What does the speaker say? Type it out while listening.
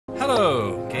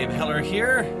Gabe Heller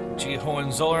here, G.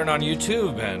 Hohenzollern on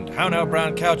YouTube, and How Now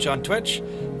Brown Couch on Twitch.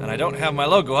 And I don't have my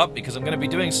logo up because I'm going to be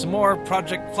doing some more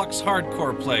Project Flux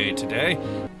hardcore play today.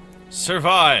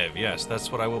 Survive! Yes,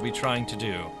 that's what I will be trying to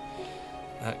do.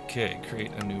 Okay,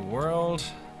 create a new world.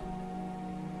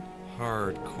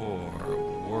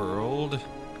 Hardcore World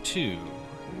 2.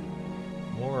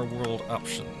 More world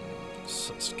options.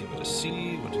 Let's give it a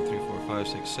seed. 1, 2, 3, 4, 5,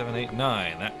 6, 7, 8,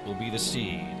 9. That will be the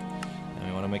seed. And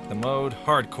we want to make the mode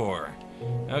hardcore.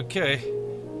 Okay,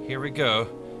 here we go.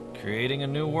 Creating a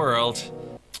new world.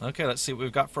 Okay, let's see what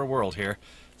we've got for a world here.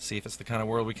 See if it's the kind of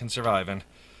world we can survive in.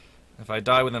 If I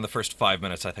die within the first 5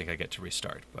 minutes, I think I get to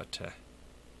restart. But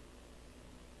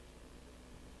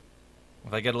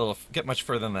if I get much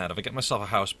further than that, if I get myself a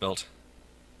house built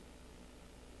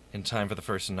in time for the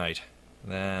first night,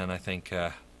 then I think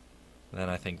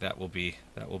that will be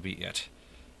it.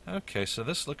 Okay, so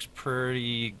this looks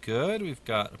pretty good. We've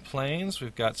got plains,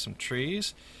 we've got some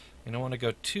trees. We don't want to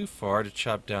go too far to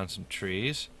chop down some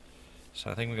trees.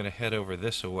 So I think we're going to head over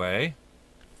this way.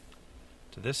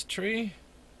 To this tree?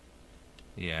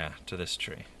 Yeah, to this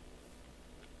tree.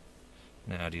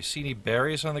 Now, do you see any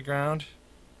berries on the ground?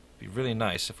 It'd be really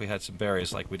nice if we had some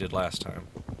berries like we did last time.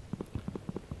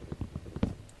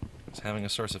 Because having a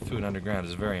source of food underground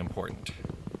is very important.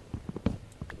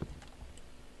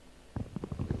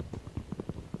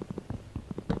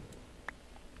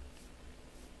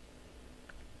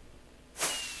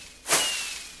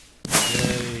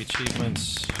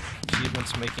 Achievements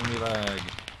making me lag.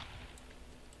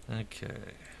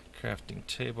 Okay, crafting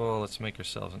table. Let's make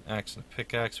ourselves an axe and a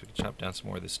pickaxe. We can chop down some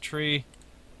more of this tree.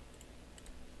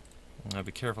 Now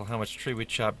be careful how much tree we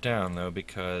chop down, though,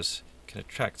 because it can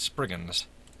attract spriggans.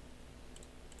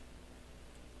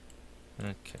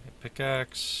 Okay,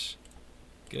 pickaxe.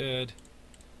 Good.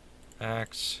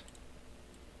 Axe.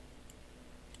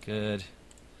 Good.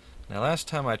 Now, last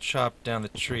time I chopped down the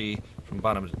tree from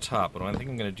bottom to top, but what I think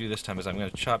I'm going to do this time is I'm going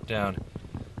to chop down...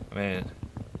 I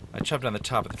chopped down the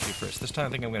top of the tree first. This time I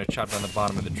think I'm going to chop down the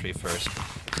bottom of the tree first,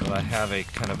 so that I have a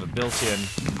kind of a built-in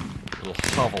little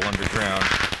hovel underground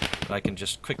that I can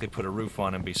just quickly put a roof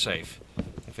on and be safe,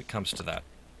 if it comes to that.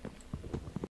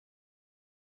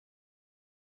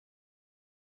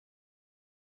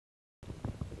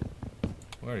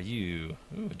 Where are you?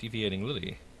 Ooh, a deviating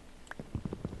lily.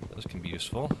 Those can be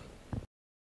useful.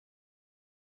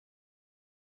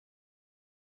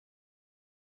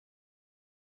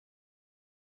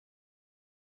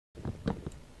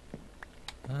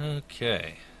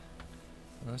 Okay,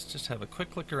 let's just have a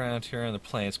quick look around here on the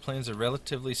plains. Plains are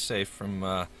relatively safe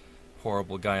from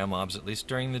horrible Gaia mobs, at least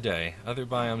during the day. Other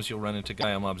biomes you'll run into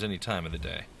Gaia mobs any time of the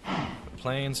day. But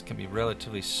plains can be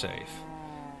relatively safe.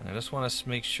 And I just want to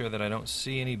make sure that I don't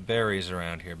see any berries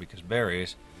around here, because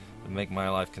berries would make my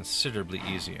life considerably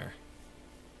easier.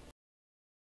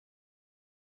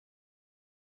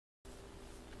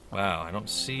 Wow, I don't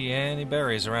see any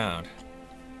berries around.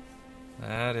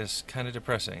 That is kind of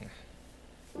depressing.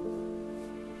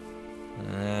 I'm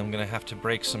gonna have to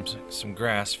break some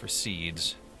grass for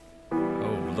seeds.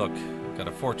 Oh, look, we've got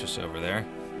a fortress over there.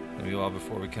 Maybe well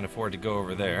before we can afford to go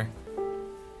over there.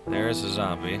 There's a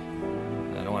zombie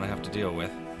that I don't want to have to deal with.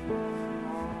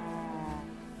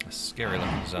 A scary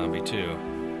looking zombie, too.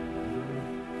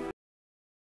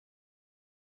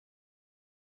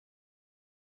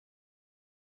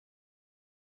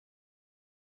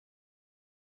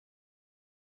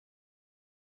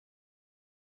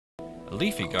 A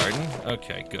leafy garden?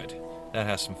 Okay, good. That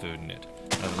has some food in it.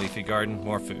 Another leafy garden,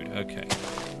 more food. Okay.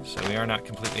 So we are not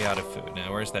completely out of food.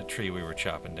 Now, where's that tree we were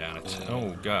chopping down?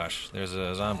 Oh, gosh. There's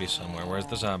a zombie somewhere. Where's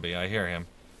the zombie? I hear him.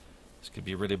 This could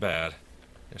be really bad.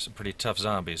 There's some pretty tough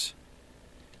zombies.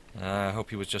 I hope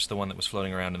he was just the one that was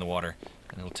floating around in the water.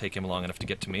 And it'll take him long enough to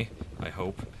get to me. I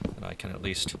hope that I can at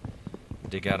least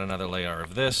dig out another layer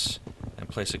of this and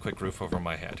place a quick roof over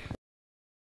my head.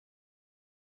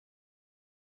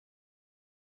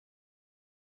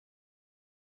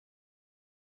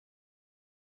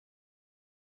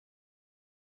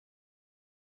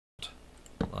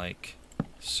 Like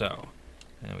so.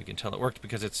 And we can tell it worked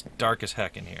because it's dark as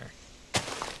heck in here.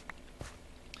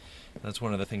 That's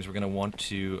one of the things we're going to want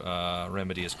to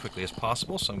remedy as quickly as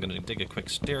possible, so I'm going to dig a quick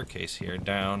staircase here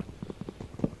down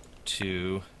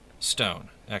to stone.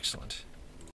 Excellent.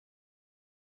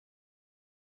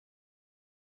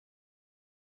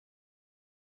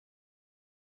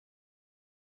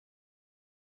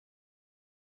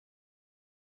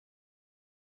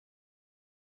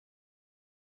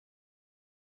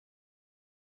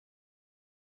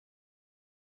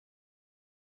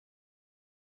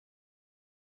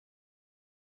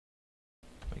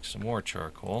 Make some more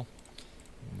charcoal.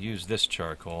 Use this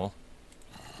charcoal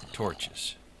for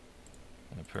torches.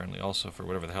 And apparently also for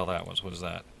whatever the hell that was. What is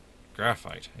that?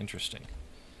 Graphite. Interesting.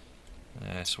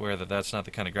 I swear that that's not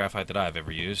the kind of graphite that I've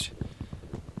ever used.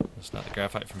 It's not the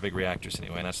graphite from big reactors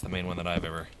anyway. That's the main one that I've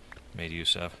ever made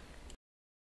use of.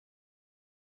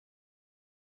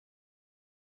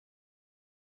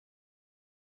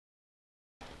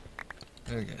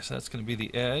 Okay, so that's going to be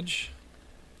the edge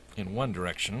in one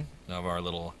direction of our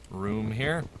little room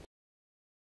here.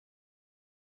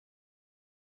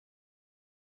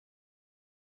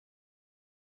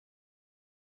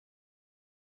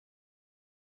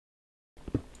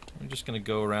 I'm just going to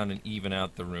go around and even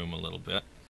out the room a little bit.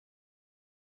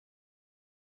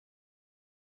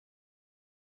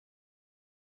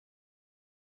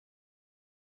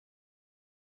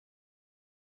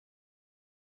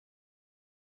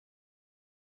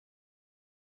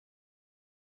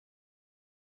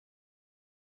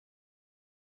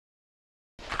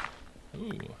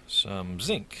 Ooh, some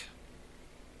zinc.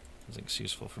 Zinc's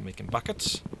useful for making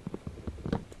buckets.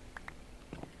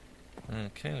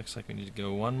 Okay, looks like we need to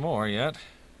go one more yet.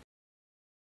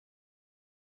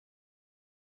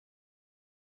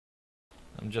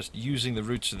 I'm just using the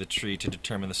roots of the tree to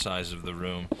determine the size of the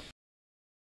room.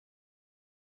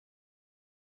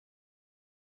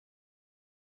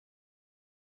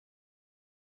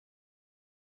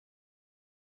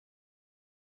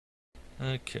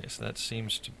 Okay, so that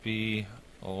seems to be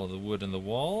all of the wood in the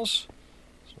walls.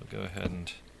 So we'll go ahead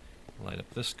and light up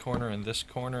this corner and this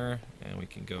corner, and we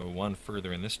can go one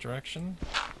further in this direction.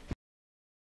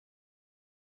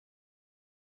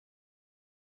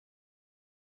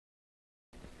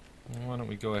 And why don't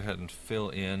we go ahead and fill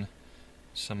in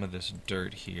some of this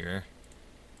dirt here,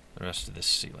 the rest of this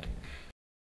ceiling.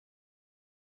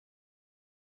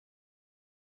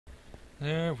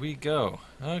 There we go.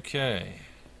 Okay.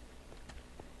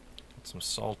 Some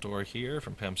salt ore here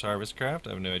from Pam's Harvest Craft.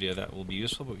 I have no idea that will be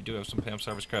useful, but we do have some Pam's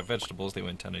Harvest Craft vegetables they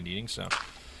intend on eating, so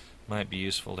might be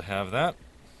useful to have that.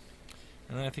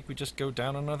 And then I think we just go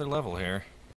down another level here.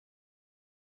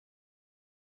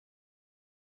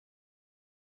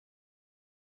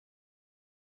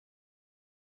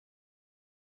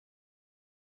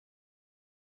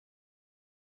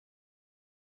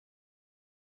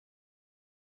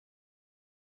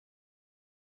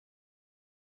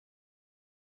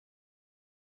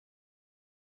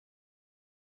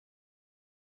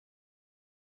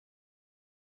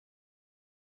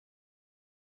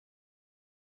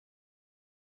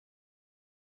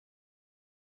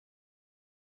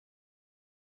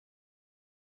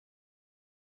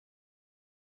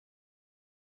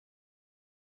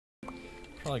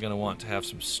 Probably going to want to have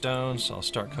some stone, so I'll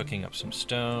start cooking up some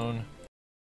stone.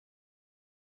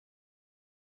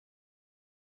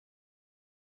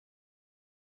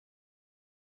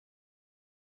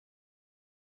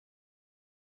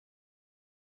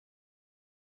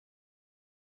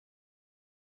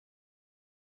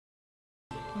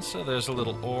 And so there's a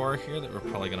little ore here that we're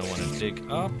probably going to want to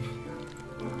dig up.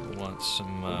 We'll want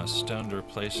some stone to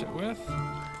replace it with.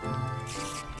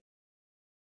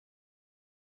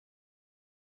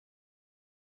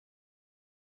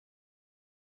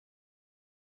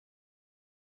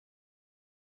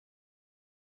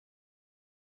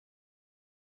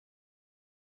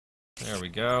 There we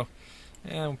go.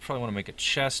 And we probably want to make a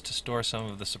chest to store some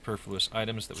of the superfluous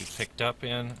items that we picked up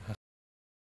in.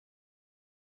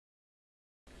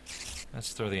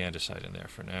 Let's throw the andesite in there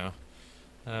for now.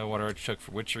 Water artichoke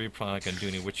for witchery. Probably not going to do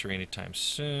any witchery anytime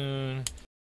soon.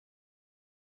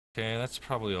 Okay, that's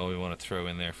probably all we want to throw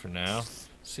in there for now.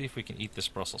 See if we can eat this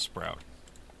Brussels sprout.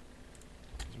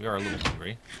 We are a little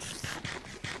hungry.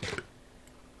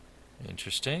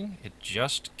 Interesting. It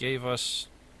just gave us...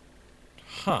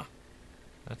 Huh.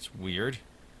 That's weird.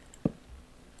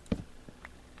 I'm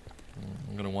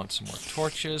going to want some more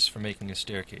torches for making a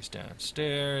staircase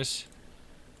downstairs.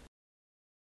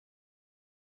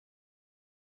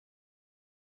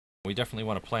 We definitely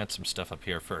want to plant some stuff up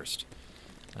here first.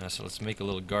 So let's make a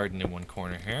little garden in one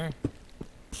corner here.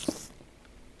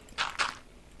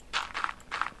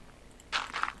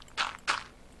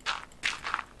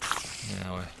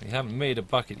 Now, we haven't made a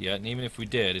bucket yet, and even if we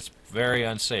did, it's very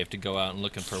unsafe to go out and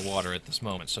looking for water at this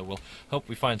moment. So we'll hope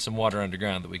we find some water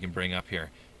underground that we can bring up here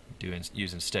and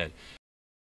use instead.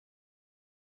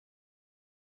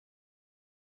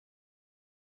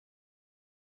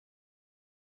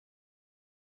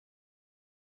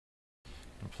 I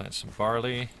want to plant some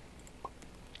barley.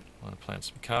 I want to plant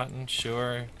some cotton,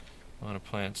 sure. I want to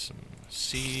plant some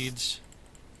seeds.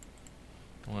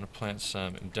 I want to plant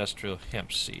some industrial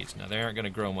hemp seeds. Now, they aren't going to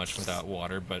grow much without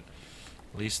water, but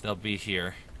at least they'll be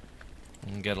here.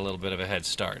 and get a little bit of a head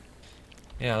start.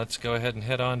 Yeah, let's go ahead and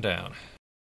head on down.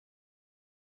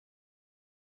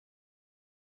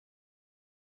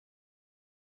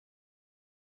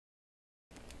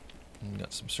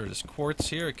 Got some Certus quartz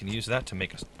here. I can use that to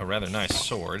make a rather nice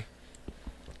sword.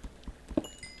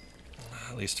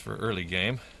 At least for early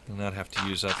game. And not have to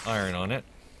use up iron on it.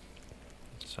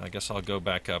 So I guess I'll go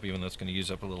back up, even though it's going to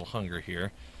use up a little hunger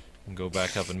here. And go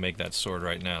back up and make that sword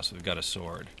right now, so we've got a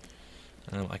sword.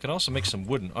 I could also make some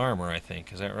wooden armor, I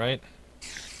think. Is that right?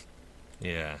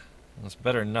 Yeah. That's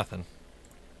better than nothing.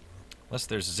 Unless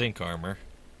there's zinc armor.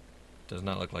 Does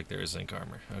not look like there is zinc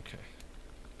armor. Okay.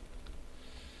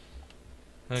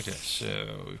 Okay,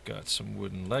 so we've got some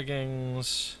wooden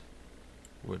leggings,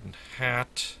 wooden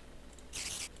hat,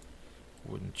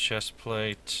 wooden chest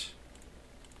plate.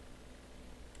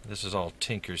 This is all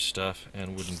Tinker's stuff,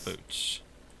 and wooden boots.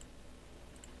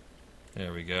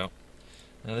 There we go.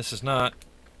 Now this is not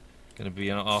going to be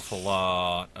an awful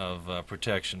lot of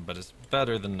protection, but it's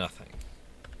better than nothing.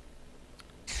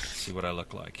 Let's see what I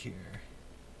look like here.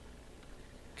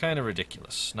 Kind of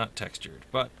ridiculous, not textured,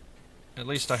 but at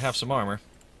least I have some armor.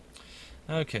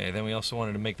 Okay, then we also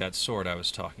wanted to make that sword I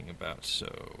was talking about,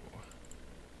 so...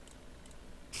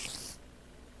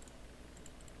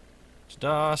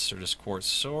 DOS, or just quartz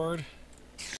sword.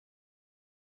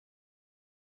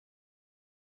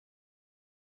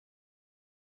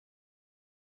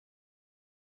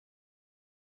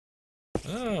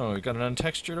 Oh, we've got an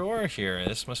untextured ore here.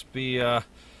 This must be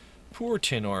poor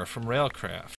tin ore from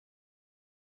Railcraft.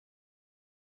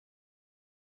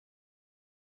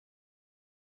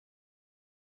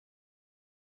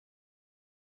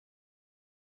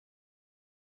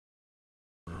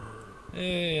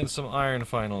 Hey, and some iron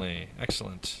finally.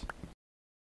 Excellent.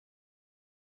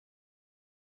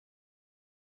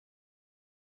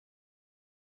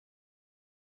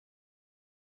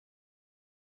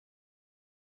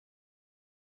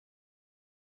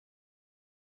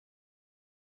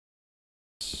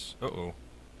 Uh-oh.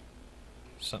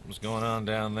 Something's going on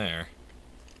down there.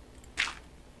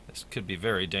 This could be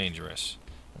very dangerous.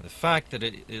 And the fact that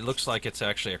it looks like it's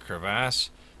actually a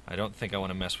crevasse, I don't think I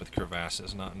want to mess with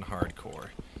crevasses, not in hardcore.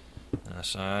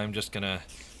 So I'm just going to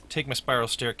take my spiral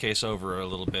staircase over a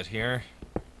little bit here.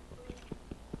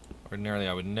 Ordinarily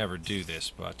I would never do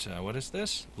this, but what is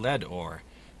this? Lead ore.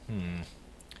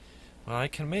 Well, I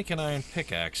can make an iron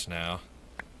pickaxe now,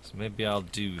 so maybe I'll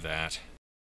do that.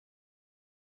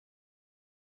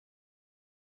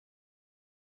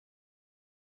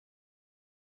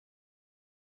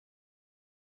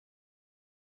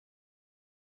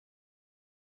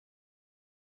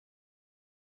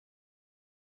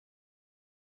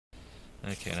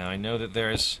 Okay, now I know that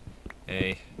there's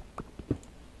a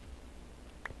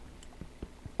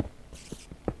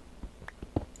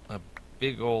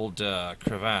big old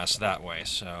crevasse that way,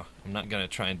 so I'm not going to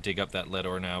try and dig up that lead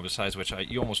ore now, besides which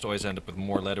you almost always end up with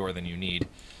more lead ore than you need.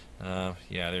 Yeah,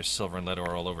 there's silver and lead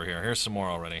ore all over here. Here's some more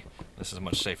already. This is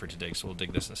much safer to dig, so we'll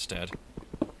dig this instead.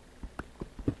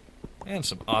 And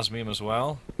some osmium as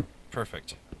well.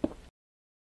 Perfect.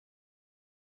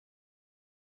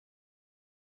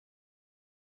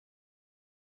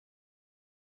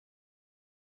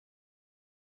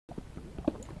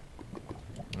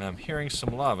 I'm hearing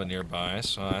some lava nearby,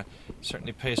 so it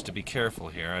certainly pays to be careful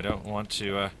here. I don't want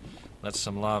to let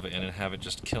some lava in and have it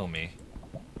just kill me.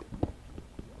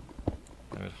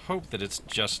 I would hope that it's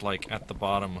just like at the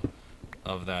bottom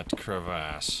of that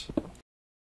crevasse.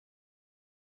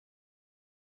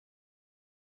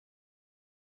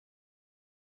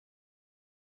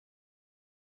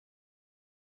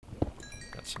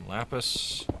 Got some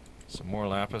lapis, some more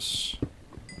lapis.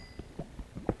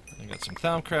 Got some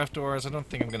Thaumcraft ores. I don't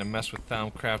think I'm going to mess with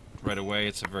Thaumcraft right away.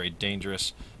 It's a very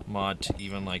dangerous mod to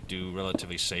even like do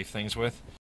relatively safe things with.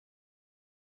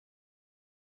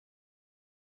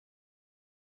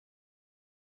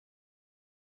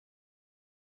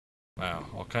 Wow,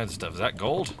 all kinds of stuff. Is that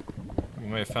gold? We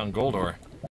may have found gold ore.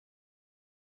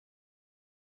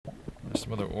 There's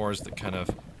some other ores that kind of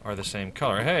are the same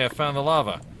color. Hey, I found the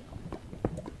lava.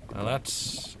 Well,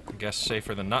 that's, I guess,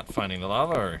 safer than not finding the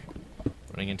lava, or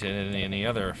running into any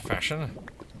other fashion.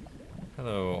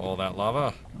 Hello, all that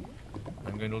lava.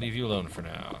 I'm going to leave you alone for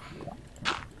now.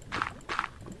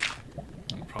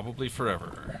 And probably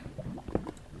forever.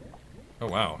 Oh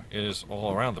wow, it is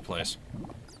all around the place.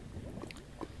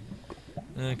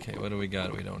 Okay, what do we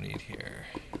got we don't need here?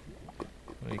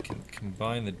 We can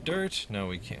combine the dirt. No,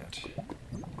 we can't.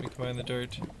 Can we combine the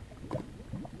dirt?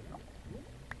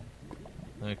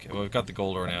 Okay, well, we've got the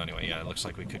gold ore now anyway. Yeah, it looks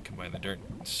like we could combine the dirt.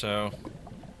 So,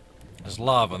 there's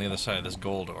lava on the other side of this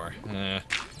gold ore.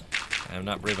 I I'm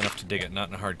not brave enough to dig it, not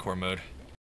in hardcore mode.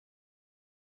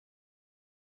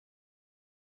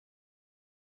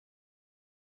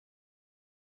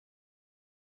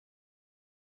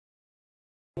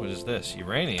 What is this?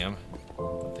 Uranium? I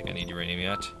don't think I need uranium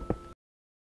yet.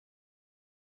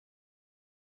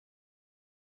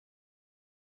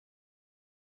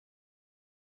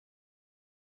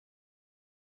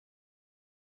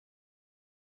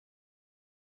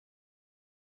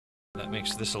 That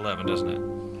makes this 11, doesn't it?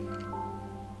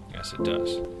 Yes, it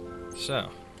does. So,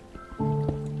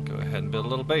 go ahead and build a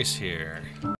little base here.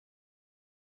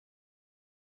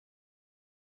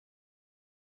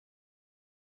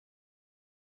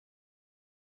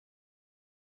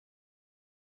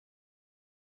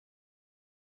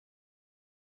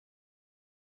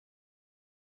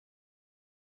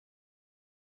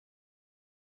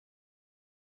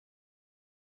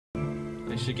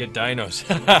 I should get dinos.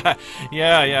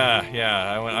 yeah.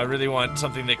 I really want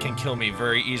something that can kill me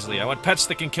very easily. I want pets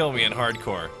that can kill me in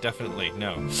hardcore. Definitely,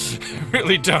 no. I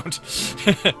really don't.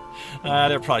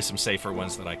 There are probably some safer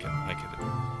ones that I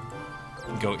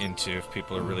could go into if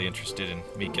people are really interested in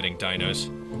me getting dinos.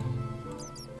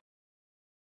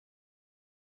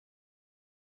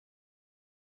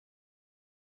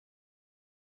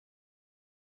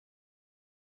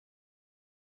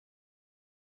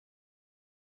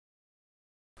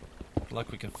 Luck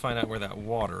we can find out where that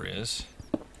water is.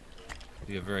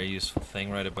 Be a very useful thing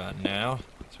right about now.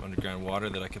 Some underground water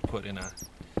that I could put in a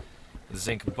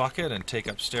zinc bucket and take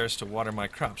upstairs to water my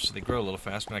crops so they grow a little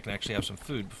faster and I can actually have some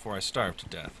food before I starve to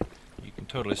death. You can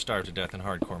totally starve to death in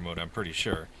hardcore mode, I'm pretty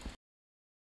sure.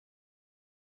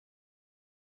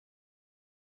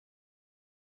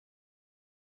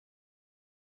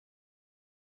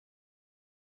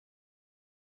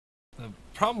 The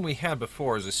problem we had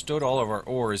before is we stowed all of our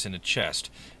ores in a chest,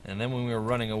 and then when we were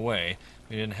running away,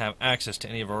 we didn't have access to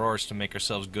any of our ores to make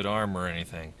ourselves good armor or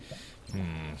anything.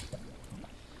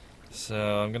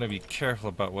 So I'm going to be careful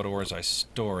about what ores I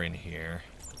store in here.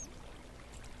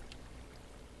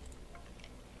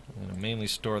 I'm going to mainly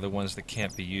store the ones that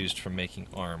can't be used for making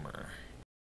armor.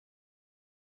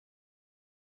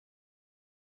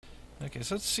 Okay,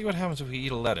 so let's see what happens if we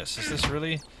eat a lettuce. Is this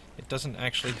really... It doesn't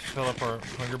actually fill up our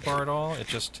hunger bar at all? It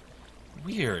just...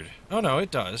 Weird. Oh no, it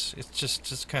does. It's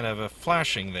just kind of a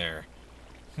flashing there.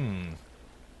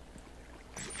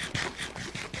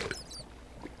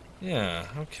 Yeah,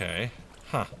 okay.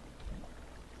 Huh.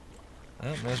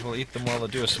 Well, might as well eat them while they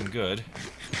do us some good.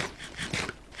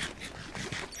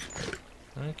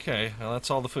 Okay, well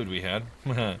that's all the food we had.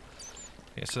 Okay,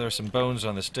 so there's some bones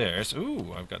on the stairs.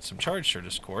 Ooh, I've got some charged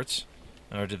Certus quartz.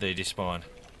 Or did they despawn?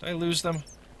 Did I lose them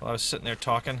while I was sitting there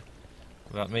talking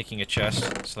about making a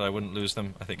chest so that I wouldn't lose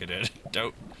them? I think I did.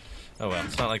 Dope. Oh well,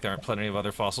 it's not like there aren't plenty of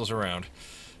other fossils around.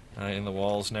 In the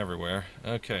walls and everywhere.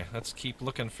 Okay, let's keep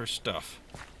looking for stuff.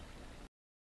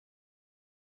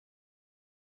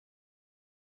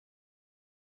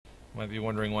 Might be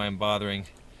wondering why I'm bothering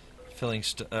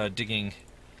digging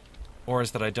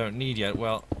ores that I don't need yet.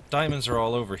 Well, diamonds are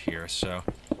all over here, so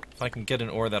if I can get an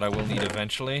ore that I will need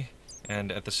eventually,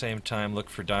 and at the same time look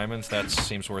for diamonds, that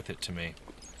seems worth it to me.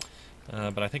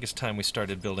 But I think it's time we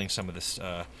started building some of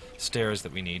the stairs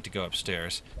that we need to go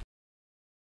upstairs.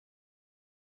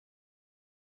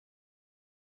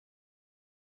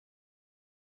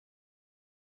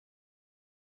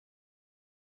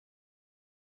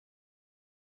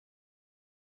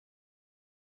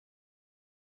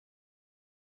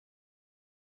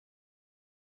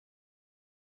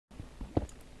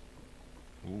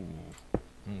 Ooh.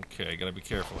 Okay, gotta be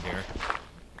careful here.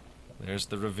 There's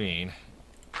the ravine.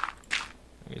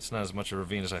 It's not as much a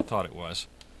ravine as I thought it was.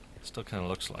 It still kind of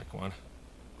looks like one.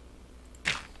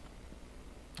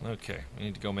 Okay, we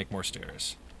need to go make more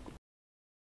stairs.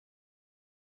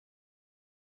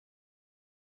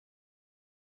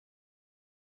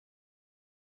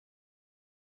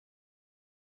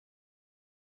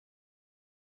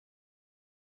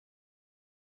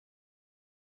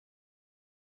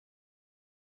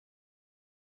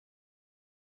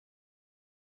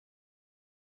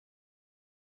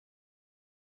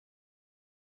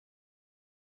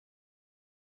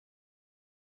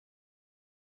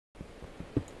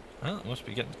 Well, it must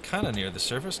be getting kind of near the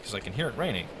surface because I can hear it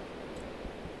raining.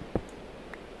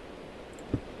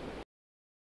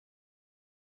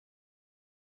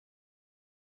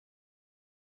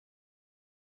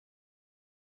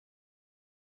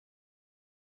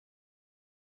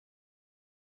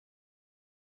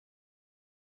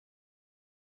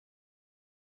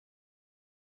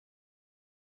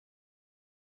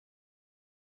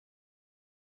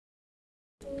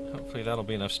 Hopefully that'll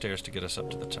be enough stairs to get us up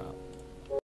to the top.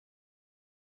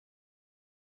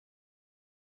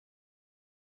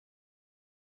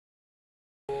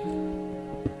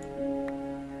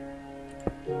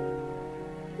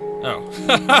 Oh.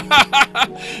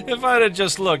 If I'd have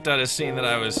just looked, I'd have seen that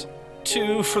I was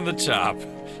 2 from the top.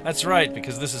 That's right,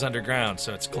 because this is underground,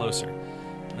 so it's closer.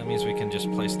 That means we can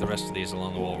just place the rest of these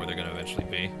along the wall where they're going to eventually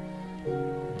be.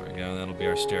 There we go, that'll be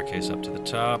our staircase up to the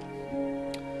top.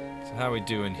 So how are we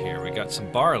doing here? We got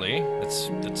some barley.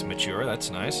 That's mature, that's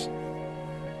nice.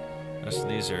 Most of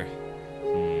these are...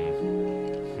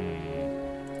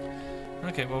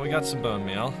 Okay, well we got some bone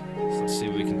meal. So let's see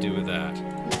what we can do with that.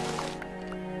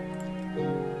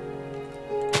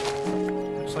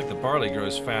 Looks like the barley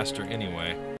grows faster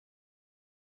anyway.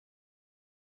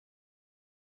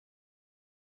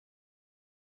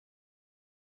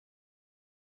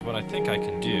 What I think I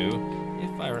can do,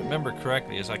 if I remember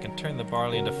correctly, is I can turn the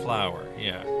barley into flour.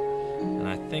 Yeah. And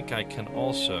I think I can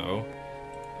also...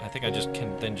 I think I just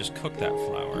can then just cook that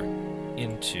flour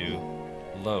into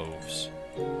loaves.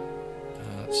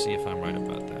 Let's see if I'm right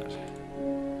about that.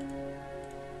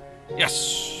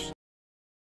 Yes!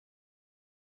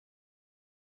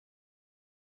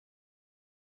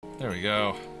 There we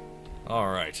go.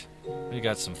 Alright. We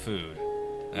got some food.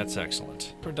 That's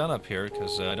excellent. We're done up here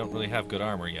because I don't really have good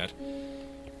armor yet.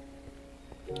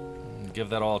 Give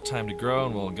that all time to grow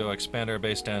and we'll go expand our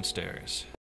base downstairs.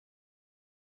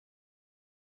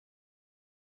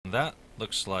 That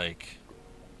looks like...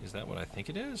 Is that what I think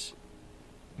it is?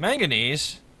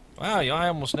 Manganese? Wow, I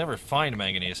almost never find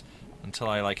manganese until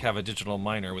I like have a digital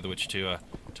miner with which to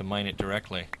mine it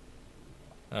directly.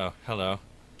 Oh, hello.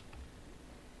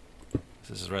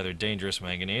 This is rather dangerous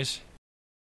manganese.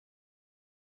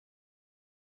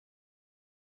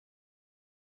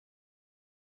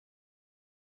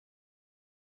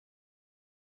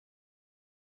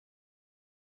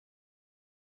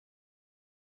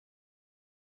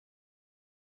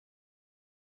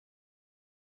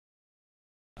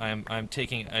 I'm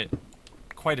taking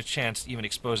quite a chance even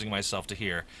exposing myself to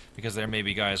here, because there may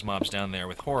be mobs down there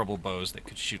with horrible bows that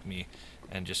could shoot me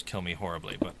and just kill me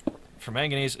horribly. But for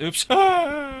manganese, oops!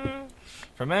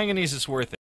 For manganese, it's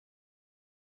worth it.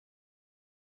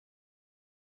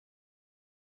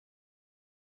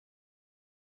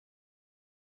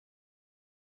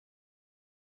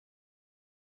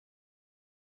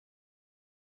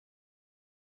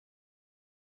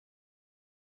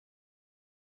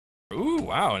 Ooh,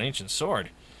 wow, an ancient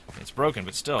sword. It's broken,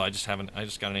 but still, I just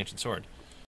got an ancient sword.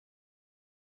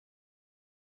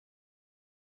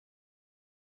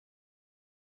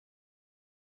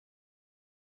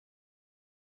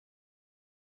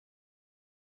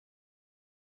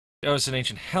 Oh, it's an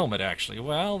ancient helmet, actually.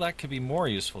 Well, that could be more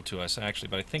useful to us, actually,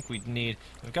 but I think we'd need...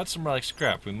 We've got some relic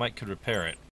scrap. We could repair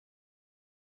it.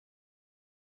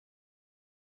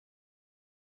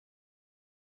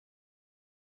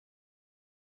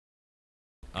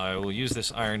 I will use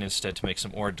this iron instead to make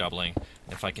some ore doubling.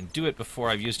 If I can do it before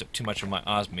I've used up too much of my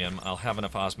osmium, I'll have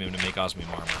enough osmium to make osmium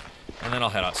armor. And then I'll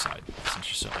head outside, since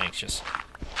you're so anxious.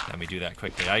 Let me do that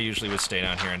quickly. I usually would stay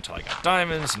down here until I got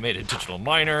diamonds, and made a digital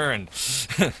miner, and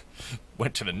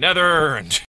went to the nether,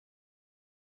 and...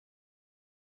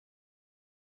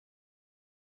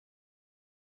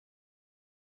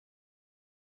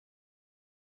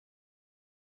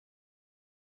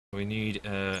 We need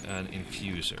an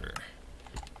infuser.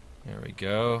 There we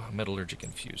go. Metallurgic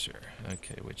infuser.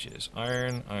 Okay, which is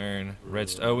iron,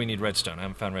 redstone. Oh, we need redstone. I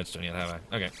haven't found redstone yet, have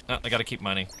I? Okay. Oh, I gotta keep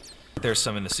mining. There's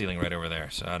some in the ceiling right over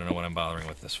there, so I don't know what I'm bothering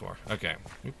with this for. Okay.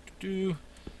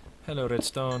 Hello,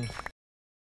 redstone.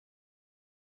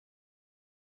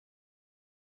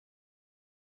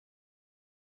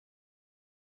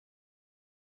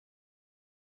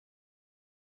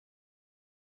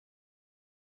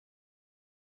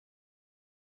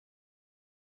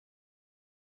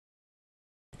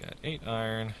 Got 8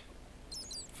 iron,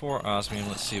 4 osmium.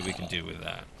 Let's see what we can do with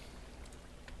that.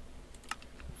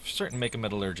 For certain, make a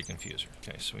metallurgic infuser.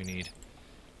 Okay, so we need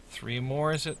 3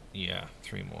 more, is it? Yeah,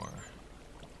 3 more.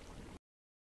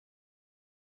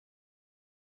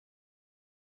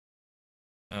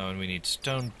 Oh, and we need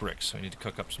stone bricks, so we need to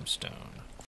cook up some stone.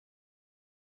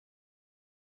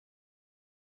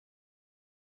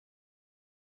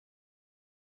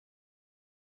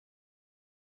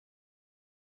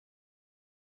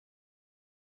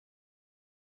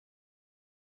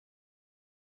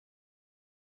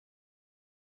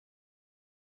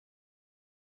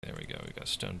 There we go, we got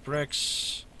stone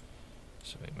bricks.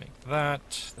 So we make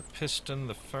that. The piston,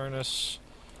 the furnace,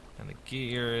 and the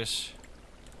gears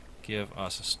give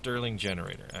us a Stirling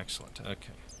generator. Excellent.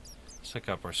 Okay. Let's hook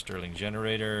up our Stirling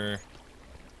generator.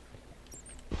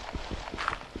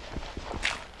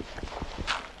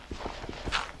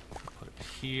 Put it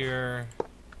here.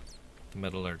 The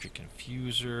metallurgic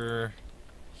infuser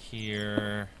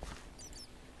here.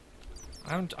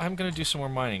 I'm gonna do some more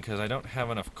mining because I don't have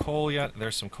enough coal yet.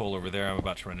 There's some coal over there I'm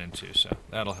about to run into, so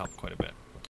that'll help quite a bit.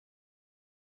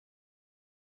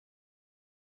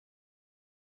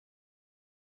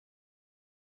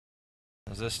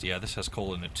 Is this? Yeah, this has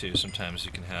coal in it too. Sometimes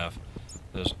you can have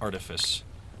those artifice,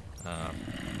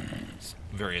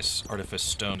 various artifice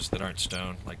stones that aren't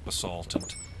stone, like basalt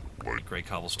and grey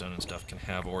cobblestone and stuff, can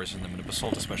have ores in them. And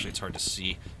basalt especially, it's hard to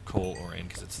see coal ore in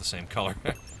because it's the same color.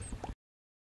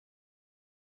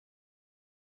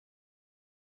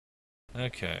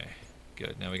 Okay,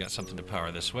 good. Now we got something to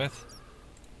power this with.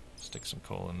 Stick some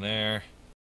coal in there.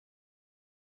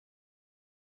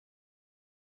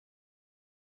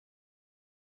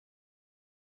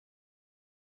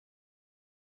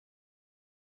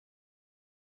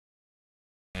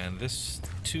 And this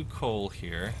 2 coal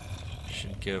here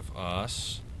should give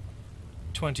us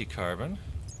 20 carbon.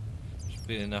 Should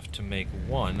be enough to make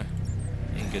 1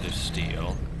 ingot of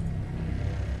steel.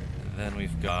 And then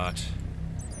we've got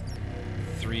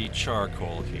 3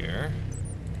 charcoal here.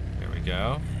 There we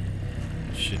go.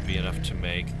 Should be enough to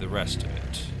make the rest of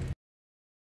it.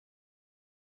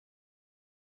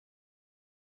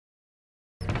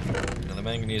 Now the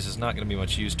manganese is not going to be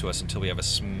much use to us until we have a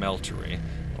smeltery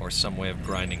or some way of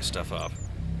grinding stuff up.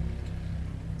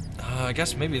 I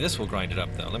guess maybe this will grind it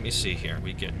up though. Let me see here.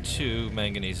 We get 2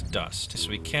 manganese dust. So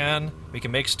we can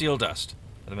make steel dust.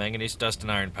 The manganese dust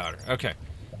and iron powder. Okay.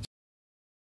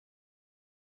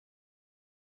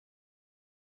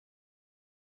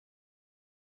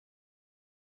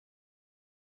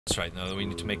 That's right, now we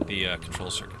need to make the control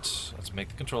circuits. Let's make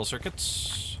the control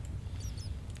circuits.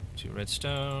 2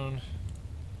 redstone,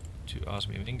 2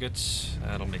 osmium ingots.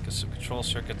 That'll make us some control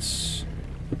circuits.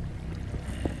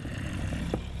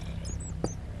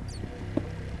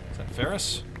 Is that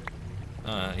ferrous?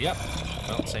 Yep.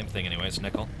 Well, same thing anyway, it's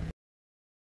nickel.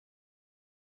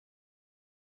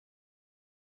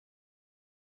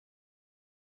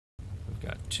 We've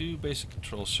got 2 basic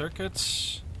control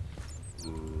circuits.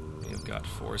 We've got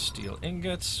 4 steel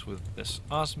ingots with this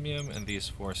osmium and these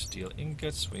 4 steel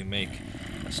ingots. We make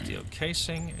a steel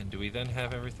casing, and do we then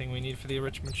have everything we need for the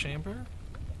enrichment chamber?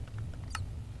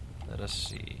 Let us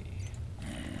see.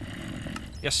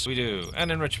 Yes, we do.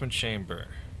 An enrichment chamber.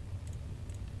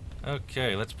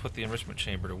 Okay, let's put the enrichment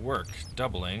chamber to work,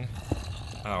 doubling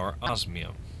our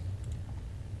osmium.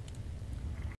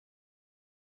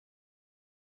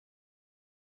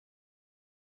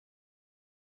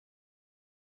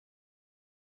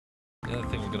 The other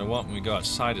thing we're going to want when we go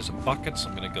outside is a bucket, so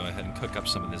I'm going to go ahead and cook up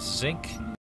some of this zinc.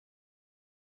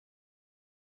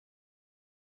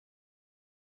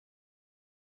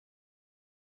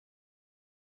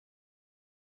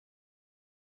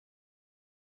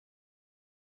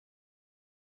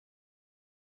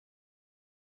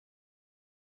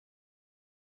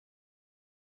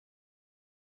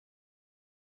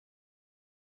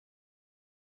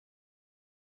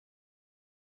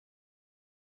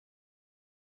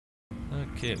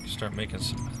 Okay, we can start making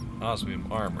some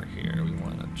osmium armor here. We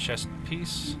want a chest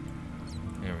piece.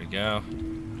 There we go.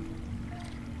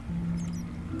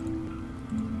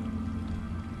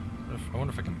 I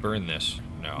wonder if I can burn this.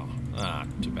 No. Ah,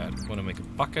 too bad. I want to make a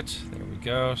bucket. There we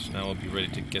go. So now we'll be ready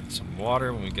to get some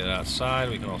water when we get outside.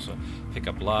 We can also pick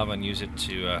up lava and use it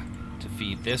to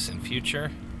feed this in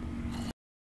future.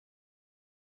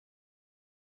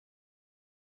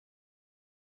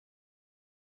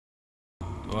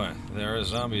 Boy, there are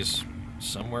zombies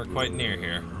somewhere quite near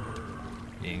here,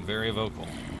 being very vocal.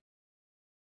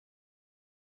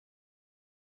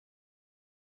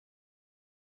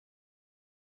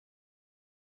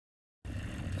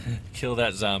 Kill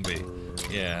that zombie.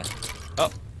 Yeah.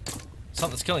 Oh!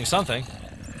 Something's killing something!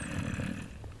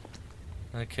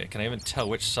 Okay, can I even tell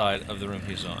which side of the room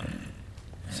he's on?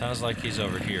 Sounds like he's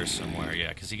over here somewhere, yeah,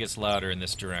 because he gets louder in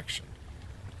this direction.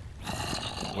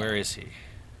 Where is he?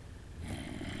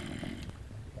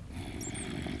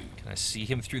 I see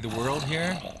him through the world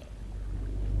here.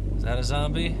 Is that a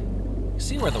zombie?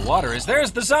 See where the water is?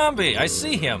 There's the zombie! I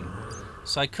see him!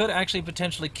 So I could actually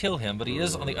potentially kill him, but he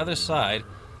is on the other side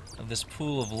of this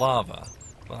pool of lava.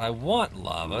 But I want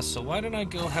lava, so why don't I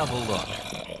go have a look?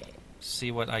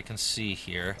 See what I can see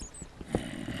here.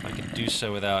 If I can do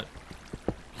so without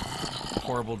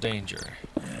horrible danger.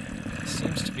 It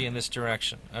seems to be in this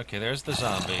direction. Okay, there's the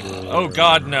zombie. Oh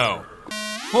god, no!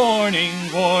 Warning,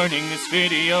 warning, this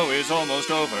video is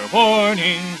almost over.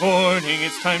 Warning, warning,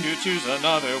 it's time to choose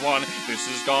another one. This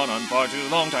has gone on far too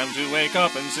long, time to wake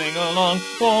up and sing along.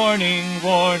 Warning,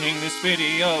 warning, this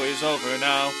video is over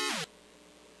now.